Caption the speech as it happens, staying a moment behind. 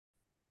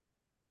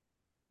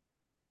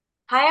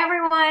Hi,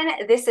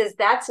 everyone. This is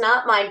That's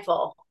Not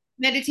Mindful.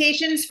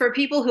 Meditations for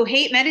people who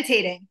hate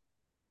meditating.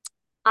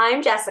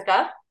 I'm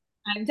Jessica,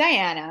 I'm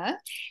Diana,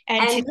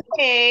 and and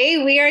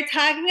today we are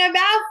talking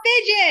about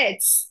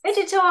fidgets.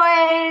 fidget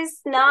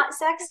toys, not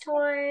sex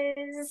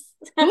toys.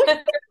 Who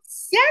said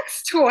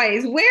sex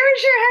toys? Where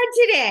is your head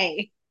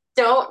today?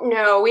 Don't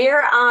know. We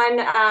are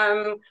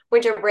on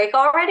winter break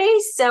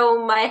already,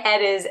 so my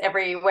head is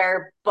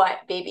everywhere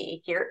but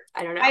baby here.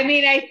 I don't I know.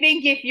 mean, I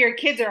think if your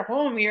kids are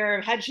home,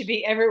 your head should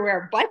be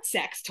everywhere but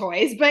sex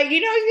toys, but you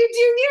do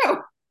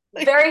you.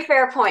 Very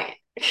fair point.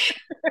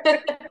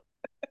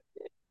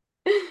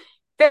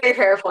 Very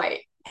fair point.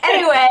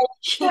 Anyway,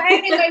 So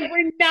anyway,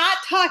 we're not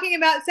talking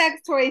about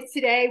sex toys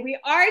today. We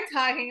are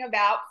talking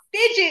about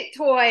fidget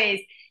toys,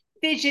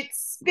 fidget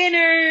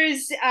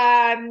spinners,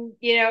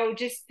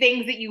 just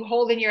things that you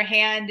hold in your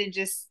hand and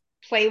just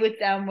play with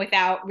them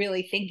without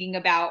really thinking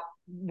about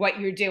what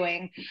you're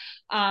doing.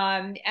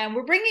 And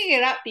we're bringing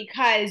it up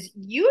because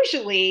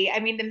usually, I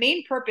mean, the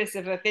main purpose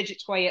of a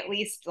fidget toy, at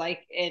least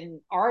like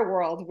in our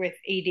world with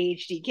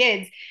ADHD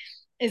kids,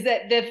 is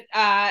that the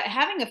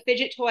having a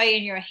fidget toy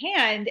in your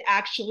hand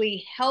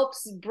actually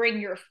helps bring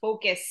your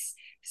focus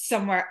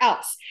somewhere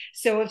else.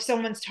 So if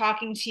someone's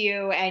talking to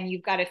you and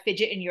you've got a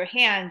fidget in your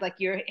hand, like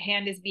your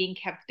hand is being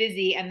kept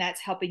busy and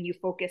that's helping you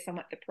focus on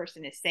what the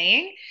person is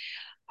saying.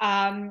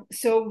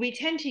 So we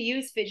tend to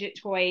use fidget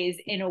toys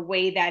in a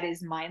way that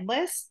is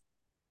mindless,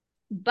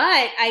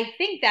 but I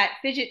think that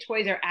fidget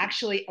toys are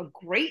actually a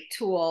great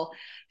tool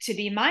to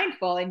be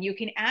mindful, and you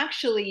can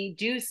actually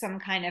do some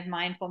kind of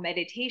mindful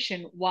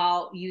meditation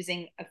while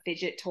using a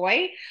fidget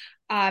toy.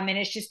 And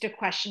it's just a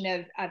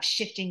question of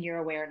shifting your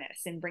awareness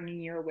and bringing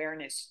your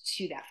awareness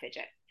to that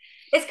fidget.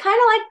 it's kind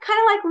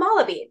of like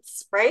mala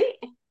beads, right?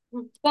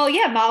 Well,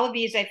 yeah,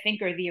 Malabees, I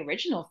think, are the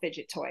original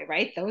fidget toy,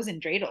 right? Those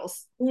and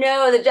dreidels.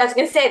 No, I was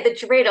gonna say the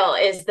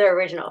dreidel is the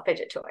original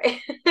fidget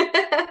toy.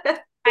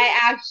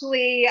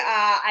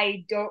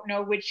 I don't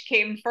know which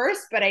came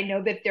first, but I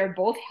know that they're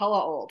both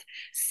hella old.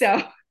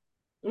 So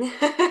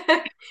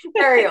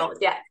Very old,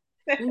 yeah.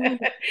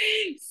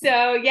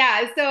 so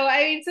yeah, so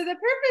I mean, so the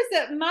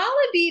purpose of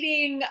mala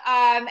beading,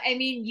 I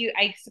mean,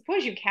 I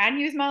suppose you can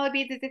use mala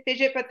beads as a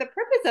fidget, but the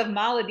purpose of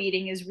mala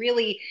beading is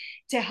really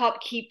to help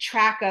keep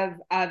track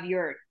of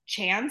your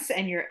chants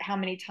and your how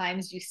many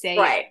times you say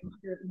Right.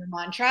 your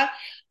mantra.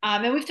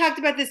 And we've talked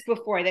about this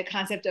before. The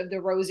concept of the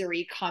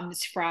rosary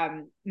comes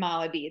from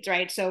mala beads,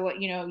 right? So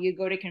you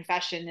go to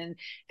confession and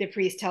the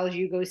priest tells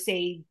you go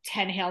say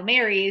 10 Hail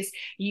Marys.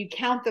 You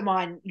count them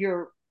on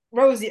your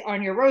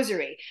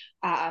rosary.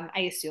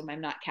 I assume I'm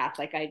not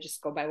Catholic. I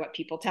just go by what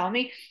people tell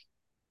me.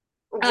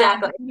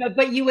 Exactly.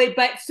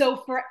 But so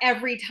for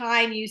every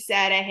time you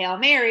said a Hail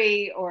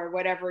Mary or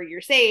whatever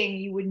you're saying,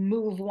 you would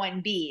move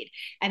one bead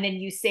and then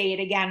you say it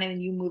again and then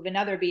you move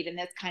another bead. And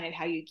that's kind of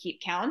how you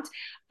keep count.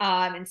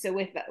 And so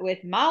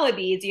with mala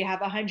beads, you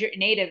have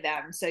 108 of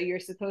them. So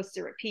you're supposed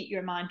to repeat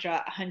your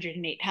mantra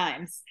 108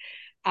 times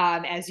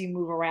as you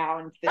move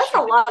around the That's a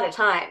shrine. lot of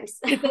times.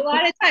 It's a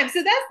lot of time.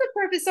 So that's the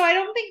purpose. So I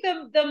don't think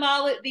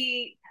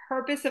the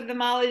purpose of the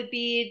mallet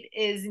bead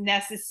is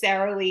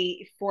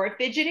necessarily for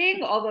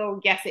fidgeting, although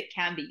yes, it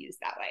can be used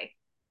that way.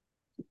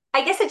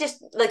 I guess it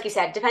just, like you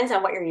said, depends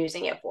on what you're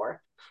using it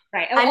for.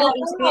 Right. I'm not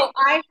using Although it.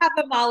 I have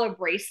a mallet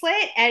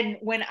bracelet, and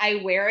when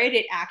I wear it,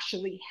 it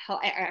actually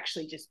I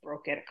actually just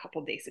broke it a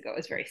couple days ago. It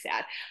was very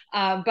sad.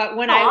 But Oh, that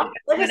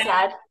when is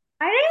sad.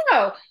 I don't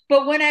know.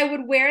 But when I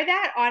would wear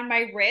that on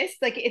my wrist,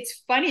 like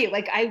it's funny,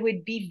 like I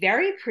would be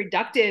very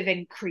productive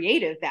and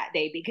creative that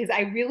day because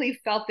I really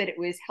felt that it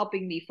was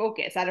helping me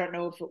focus. I don't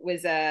know if it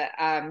was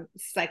a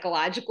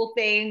psychological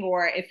thing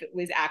or if it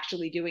was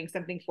actually doing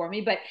something for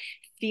me, but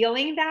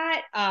feeling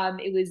that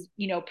it was,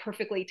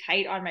 perfectly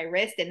tight on my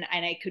wrist and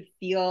I could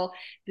feel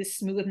the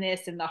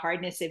smoothness and the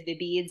hardness of the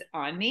beads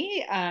on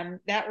me.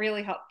 That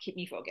really helped keep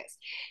me focused.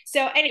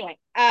 So anyway,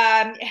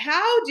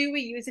 how do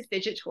we use a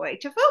fidget toy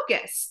to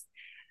focus?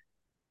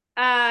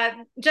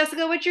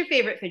 Jessica, what's your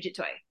favorite fidget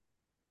toy?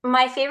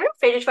 My favorite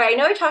fidget toy. I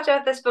know I talked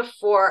about this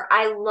before.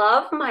 I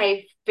love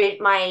my fidget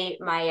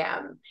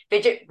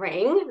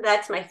ring.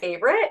 That's my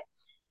favorite.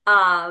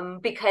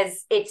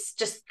 Because it's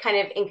just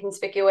kind of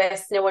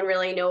inconspicuous. No one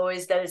really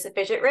knows that it's a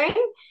fidget ring.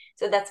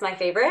 So that's my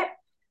favorite.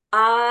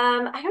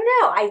 I don't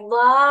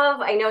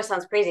know. I know it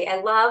sounds crazy.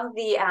 I love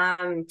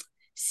the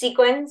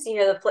sequins,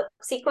 the flip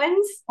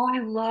sequins. Oh, I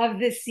love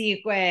the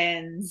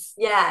sequins.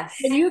 Yes.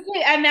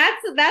 And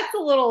that's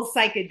a little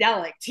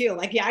psychedelic too.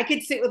 Like, yeah, I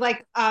could sit with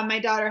like my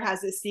daughter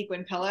has a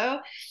sequin pillow,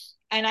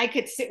 and I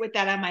could sit with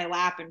that on my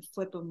lap and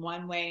flip them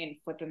one way and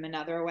flip them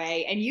another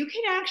way. And you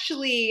can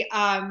actually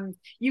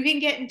you can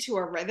get into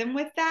a rhythm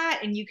with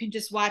that, and you can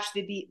just watch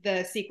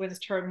the sequence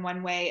turn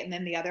one way and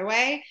then the other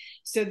way.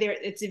 So there,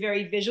 it's a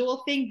very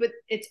visual thing, but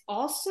it's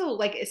also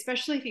like,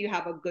 especially if you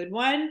have a good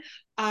one,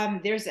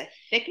 there's a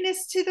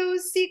thickness to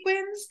those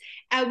sequins,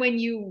 and when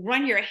you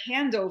run your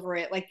hand over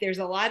it, like there's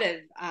a lot of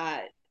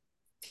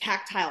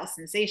tactile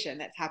sensation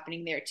that's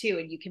happening there too,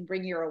 and you can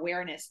bring your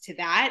awareness to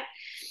that.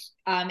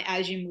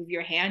 as you move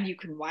your hand. You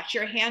can watch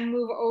your hand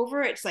move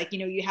over. It's like,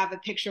 you have a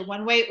picture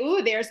one way.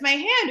 Ooh, there's my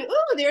hand.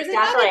 Ooh, there's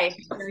another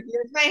Exactly. picture.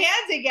 Here's my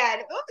hands again.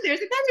 Ooh, there's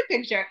another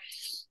picture.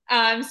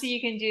 So you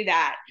can do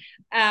that.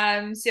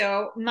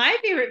 So my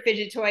favorite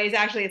fidget toy is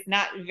actually, it's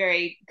not a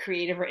very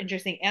creative or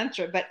interesting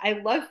answer, but I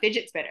love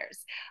fidget spinners.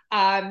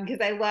 Because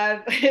I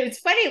love, it's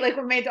funny, like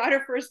when my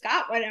daughter first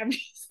got one, I'm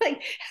just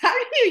like, how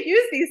do you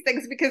use these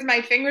things? Because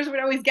my fingers would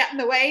always get in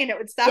the way and it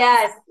would stop.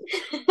 Yes.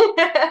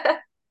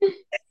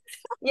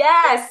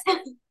 Yes. I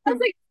was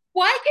like,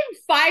 why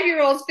can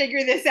 5-year-olds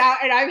figure this out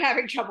and I'm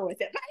having trouble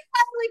with it? But I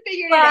finally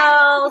figured it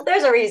out. Well,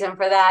 there's a reason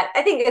for that.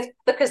 I think it's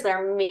because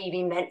they're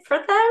maybe meant for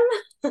them.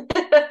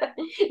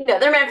 No,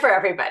 they're meant for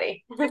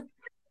everybody. But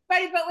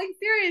like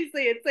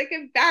seriously, it's like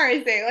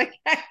embarrassing.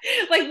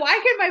 Like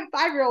why can my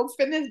 5-year-old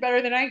spin this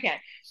better than I can?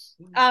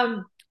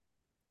 Um,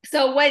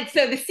 so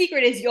the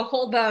secret is you'll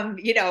hold them,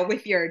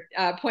 with your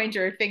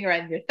pointer finger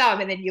and your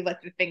thumb, and then you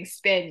let the thing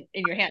spin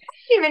in your hand. I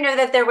didn't even know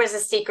that there was a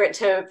secret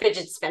to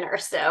fidget spinner,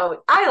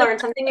 so I learned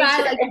something new I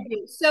today. like to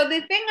do. So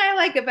the thing I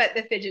like about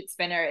the fidget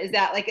spinner is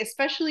that, like,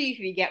 especially if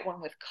you get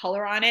one with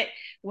color on it,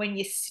 when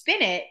you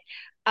spin it,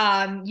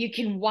 you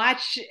can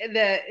watch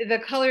the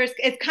colors.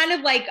 It's kind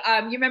of like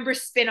you remember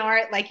spin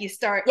art, like you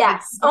start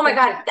Yes. Oh my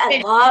God, I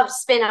spin, love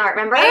spin art.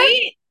 Remember?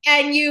 right?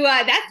 And you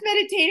that's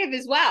meditative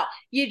as well.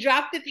 You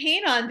drop the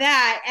paint on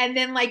that, and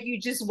then like you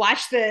just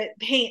watch the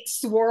paint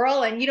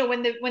swirl. And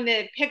when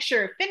the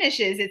picture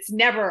finishes, it's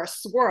never a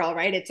swirl,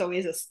 right? It's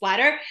always a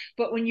splatter.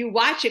 But when you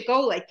watch it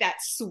go like that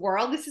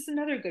swirl, this is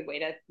another good way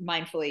to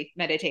mindfully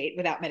meditate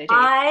without meditating.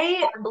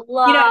 I You know,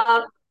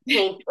 love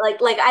paint.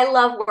 Like I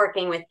love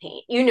working with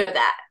paint. You know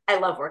that. I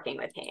love working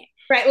with paint.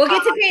 right, we'll Um,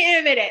 get to paint in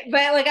a minute,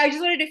 but like I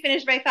just wanted to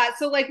finish my thought.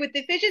 So like with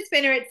the fidget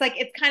spinner, it's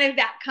kind of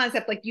that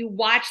concept, like you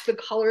watch the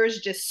colors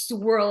just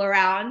swirl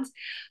around.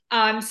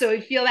 So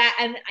you feel that,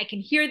 and I can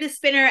hear the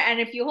spinner, and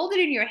if you hold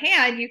it in your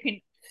hand, you can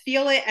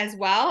feel it as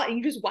well, and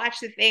you just watch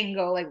the thing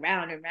go like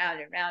round and round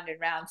and round and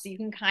round. So you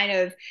can kind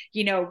of,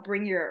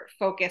 bring your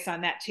focus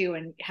on that too,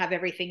 and have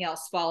everything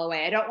else fall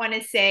away. I don't want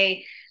to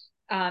say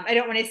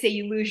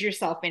you lose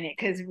yourself in it,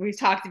 because we've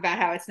talked about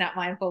how it's not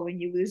mindful when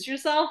you lose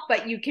yourself,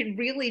 but you can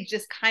really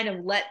just kind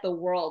of let the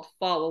world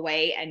fall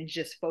away and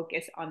just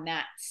focus on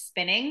that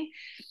spinning.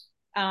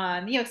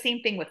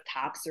 Same thing with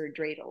tops or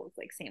dreidels,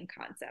 like same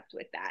concept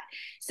with that.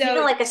 even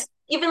So like a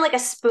even like a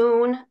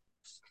spoon.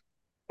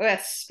 a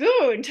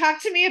spoon,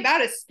 talk to me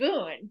about a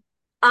spoon.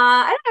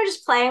 I don't know,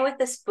 just playing with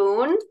the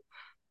spoon.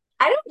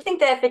 I don't think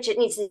that fidget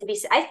needs to be.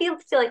 I feel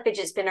like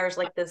fidget spinners,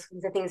 like this,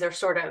 the things are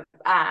sort of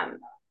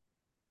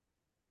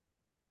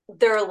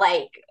they're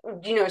like,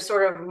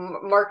 sort of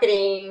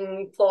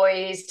marketing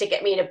ploys to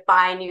get me to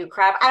buy new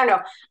crap. I don't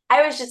know.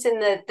 I was just in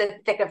the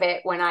thick of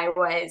it when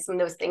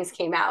those things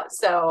came out.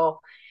 So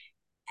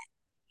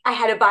I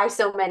had to buy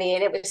so many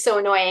and it was so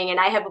annoying. And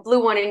I have a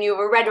blue one and you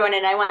have a red one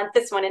and I want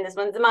this one and this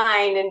one's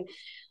mine. And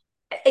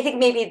I think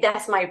maybe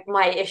that's my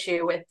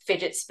issue with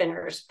fidget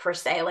spinners per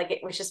se. Like it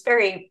was just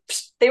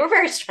they were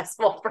very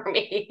stressful for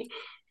me.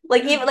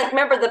 Like even like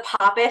remember the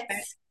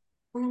poppets?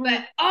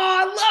 But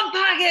I love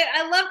Pocket.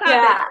 I love Pocket.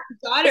 Yeah.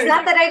 It's Daughters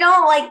not that I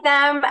don't like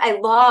them. I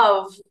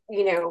love,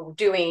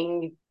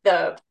 doing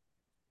the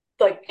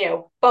like,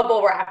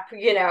 bubble wrap, but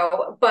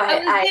I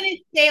was I gonna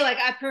say, like,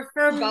 I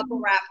prefer bubble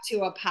wrap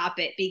to a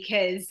poppet,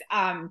 because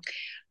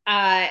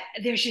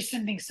there's just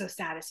something so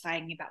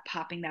satisfying about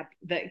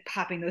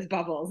popping those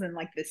bubbles, and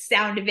like the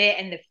sound of it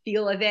and the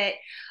feel of it.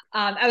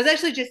 I was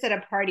actually just at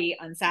a party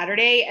on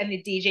Saturday, and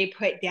the DJ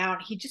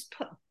he just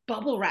put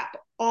bubble wrap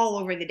all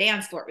over the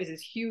dance floor. It was this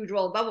huge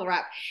roll of bubble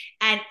wrap,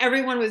 and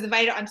everyone was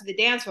invited onto the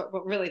dance floor.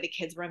 But really, the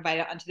kids were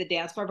invited onto the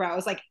dance floor. But I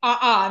was like,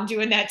 I'm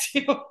doing that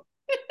too.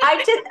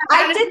 I did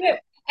I did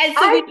And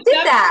so I did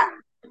that.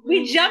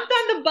 we jumped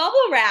on the bubble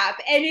wrap,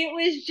 and it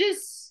was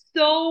just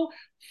so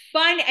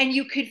fun, and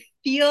you could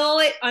feel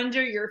it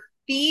under your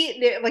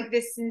feet. Like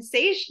the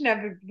sensation of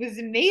it was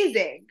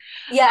amazing.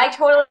 Yeah, I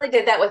totally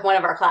did that with one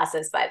of our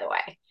classes, by the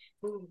way.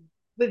 Well,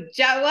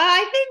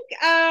 I think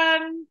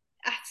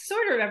I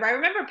sort of remember. I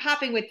remember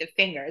popping with the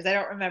fingers. I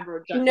don't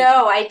remember jumping.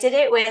 No, I did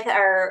it with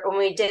when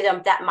we did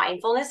that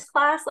mindfulness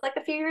class like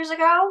a few years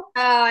ago.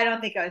 Oh, I don't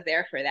think I was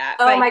there for that.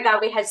 Oh But my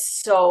God, we had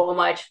so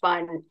much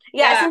fun.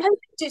 Yeah,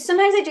 yeah,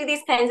 sometimes I do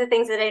these kinds of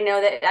things that I know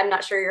that I'm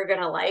not sure you're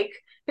gonna like.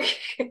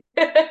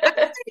 not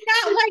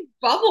like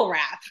bubble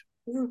wrap.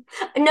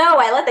 No,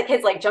 I let the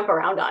kids like jump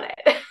around on it.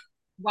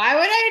 Why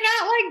would I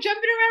not like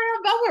jumping around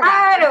on bubble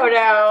wrap? I don't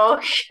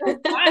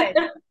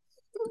know.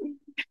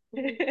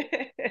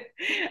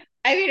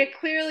 I mean,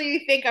 clearly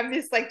you think I'm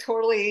this like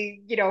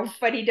totally,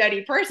 fuddy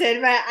duddy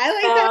person, but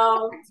I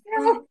Um,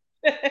 like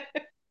that.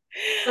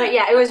 but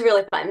yeah, it was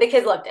really fun. The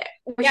kids loved it.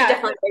 We should Yeah,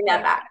 definitely bring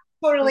that back.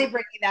 totally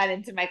bringing that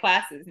into my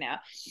classes now.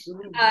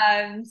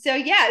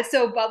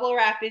 So bubble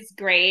wrap is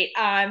great.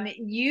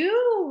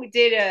 You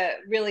did a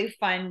really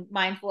fun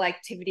mindful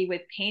activity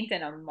with paint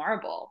and a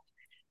marble,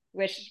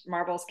 which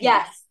marbles can be.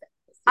 Yes,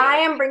 I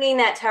am bringing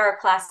that to our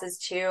classes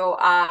too,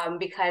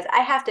 because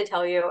I have to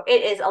tell you,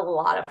 it is a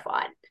lot of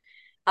fun.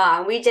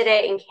 We did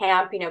it in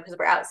camp, because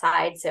we're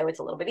outside, so it's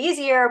a little bit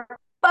easier.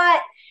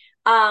 But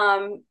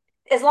um,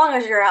 as long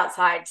as you're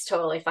outside, it's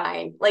totally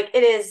fine. Like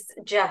it is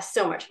just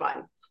so much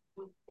fun.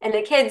 And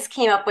the kids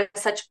came up with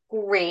such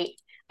great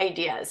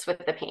ideas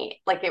with the paint.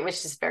 Like it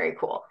was just very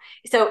cool.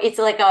 So it's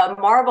like a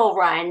marble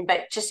run,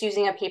 but just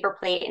using a paper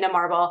plate and a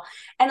marble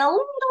and a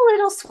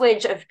little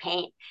swidge of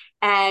paint.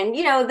 And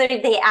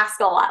they ask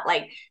a lot,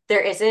 like there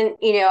isn't,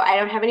 I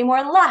don't have any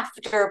more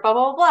left or blah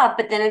blah blah.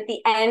 But then at the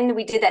end,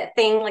 we did that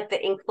thing like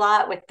the ink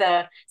blot with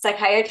the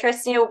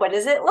psychiatrist. What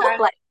does it look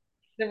like?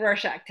 The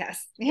Rorschach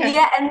test. Yeah.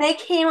 Yeah, and they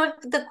came with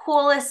the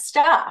coolest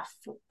stuff.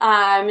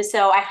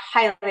 So I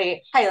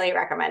highly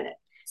recommend it.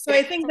 So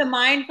I think the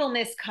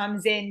mindfulness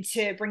comes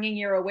into bringing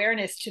your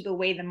awareness to the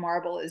way the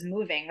marble is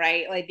moving,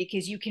 right? Like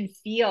because you can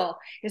feel,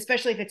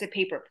 especially if it's a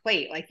paper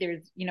plate, like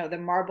there's, the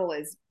marble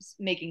is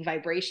making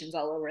vibrations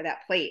all over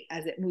that plate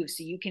as it moves.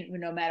 So you can,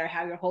 no matter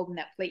how you're holding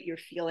that plate, you're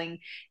feeling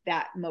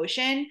that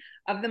motion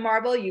of the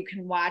marble. You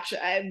can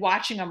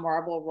watching a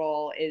marble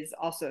roll is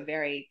also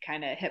very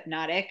kind of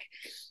hypnotic.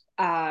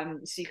 So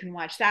you can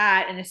watch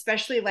that, and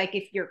especially like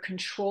if you're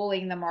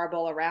controlling the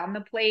marble around the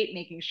plate,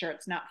 making sure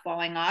it's not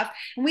falling off.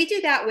 And we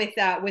do that with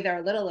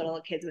our little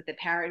kids with the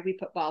parrot. We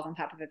put balls on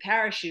top of a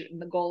parachute, and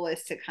the goal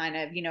is to kind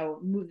of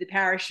move the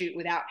parachute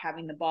without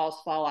having the balls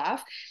fall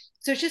off.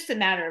 So it's just a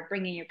matter of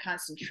bringing your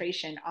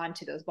concentration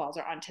onto those balls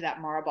or onto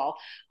that marble,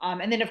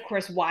 and then of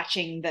course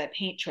watching the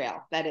paint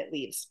trail that it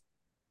leaves.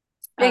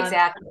 Um,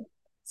 Exactly.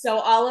 so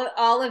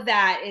all of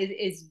that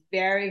is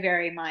very,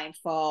 very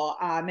mindful,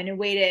 and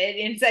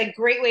it's a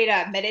great way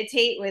to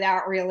meditate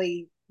without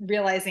really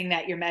realizing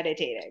that you're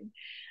meditating.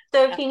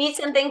 So if you need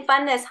something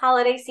fun this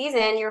holiday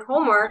season, your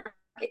homework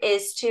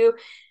is to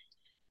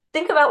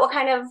think about what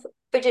kind of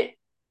fidget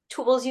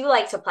tools you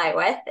like to play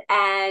with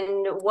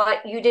and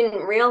what you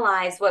didn't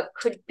realize what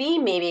could be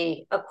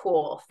maybe a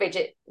cool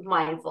fidget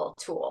mindful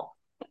tool.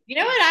 You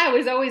know what? I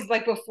was always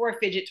like before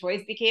fidget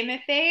toys became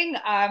a thing.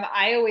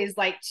 I always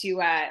like to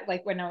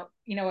like when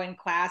in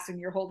class when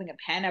you're holding a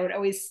pen, I would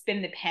always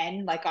spin the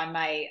pen like on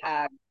my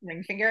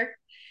ring finger.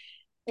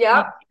 You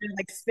Yep.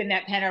 like spin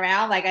that pen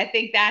around. Like I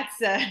think that's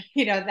that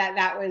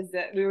was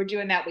we were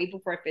doing that way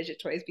before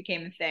fidget toys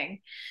became a thing.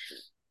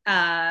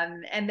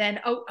 And then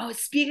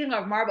speaking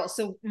of marbles,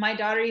 so my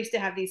daughter used to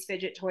have these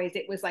fidget toys.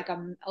 It was like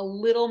a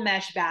little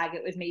mesh bag.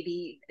 It was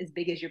maybe as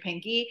big as your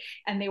pinky,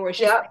 and there was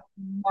just Yep. like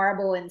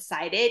marble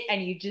inside it,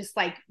 and you just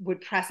like would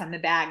press on the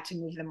bag to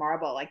move the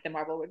marble. Like the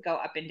marble would go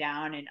up and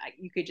down, and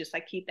you could just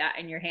like keep that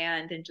in your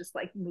hand and just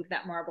like move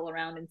that marble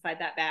around inside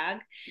that bag.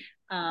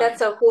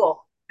 That's um so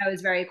cool. that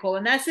was very cool.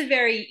 And that's a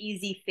very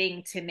easy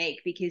thing to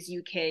make because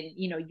you can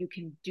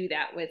do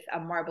that with a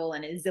marble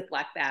in a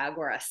Ziploc bag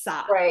or a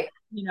sock. Right.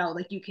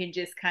 Like you can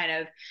just kind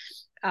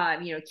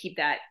of, keep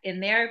that in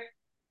there.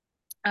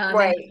 And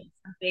Right.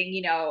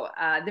 something,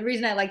 the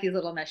reason I like these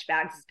little mesh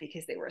bags is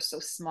because they were so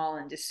small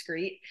and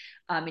discreet,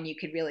 and you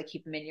could really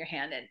keep them in your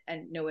hand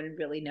and no one would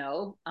really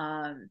know.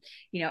 And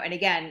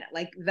again,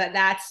 like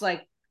that's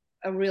like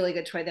a really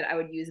good toy that I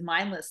would use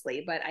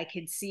mindlessly, but I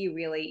could see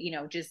really,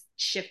 just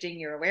shifting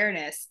your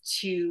awareness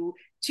to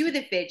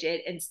the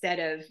fidget instead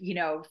of,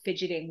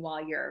 fidgeting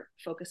while you're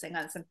focusing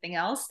on something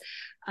else.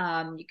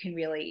 You can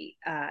really,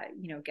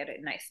 get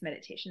a nice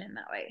meditation in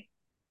that way.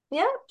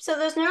 Yeah. So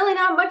there's really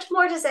not much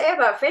more to say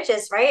about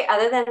fidgets, right?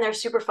 Other than they're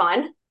super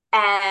fun.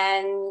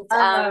 And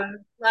Love them.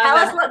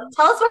 Love them.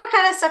 tell us what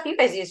kind of stuff you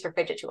guys use for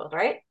fidget tools,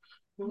 right?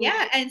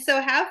 Yeah, and so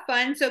have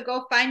fun. So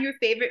go find your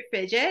favorite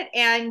fidget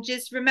and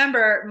just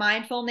remember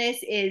mindfulness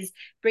is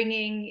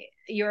bringing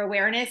your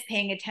awareness,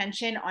 paying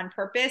attention on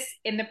purpose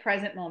in the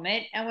present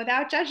moment and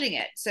without judging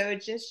it. So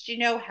just,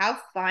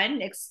 have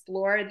fun,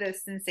 explore the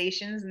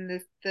sensations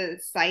and the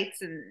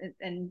sights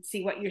and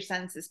see what your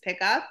senses pick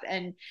up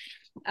and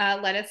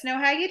let us know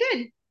how you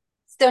did.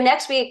 So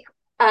next week,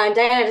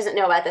 Diana doesn't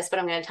know about this, but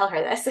I'm going to tell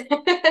her this.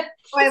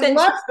 Oh, I since,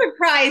 love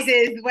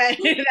surprises when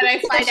that I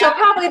since find she'll out.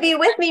 probably be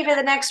with me for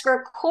the next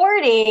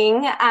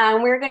recording,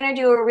 we're going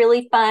to do a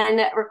really fun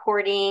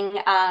recording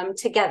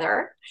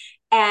together.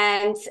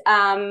 And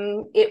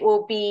it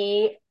will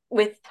be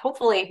with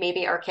hopefully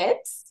maybe our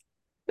kids,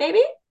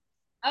 maybe.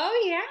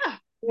 Oh yeah.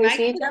 We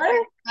see each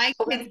other. My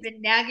kid's been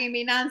nagging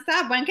me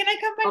nonstop. When can I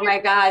come Oh on my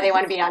God, they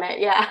want to be on it.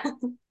 Yeah.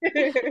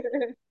 your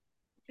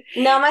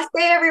Namaste,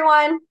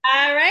 everyone.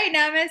 All right,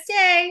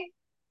 namaste.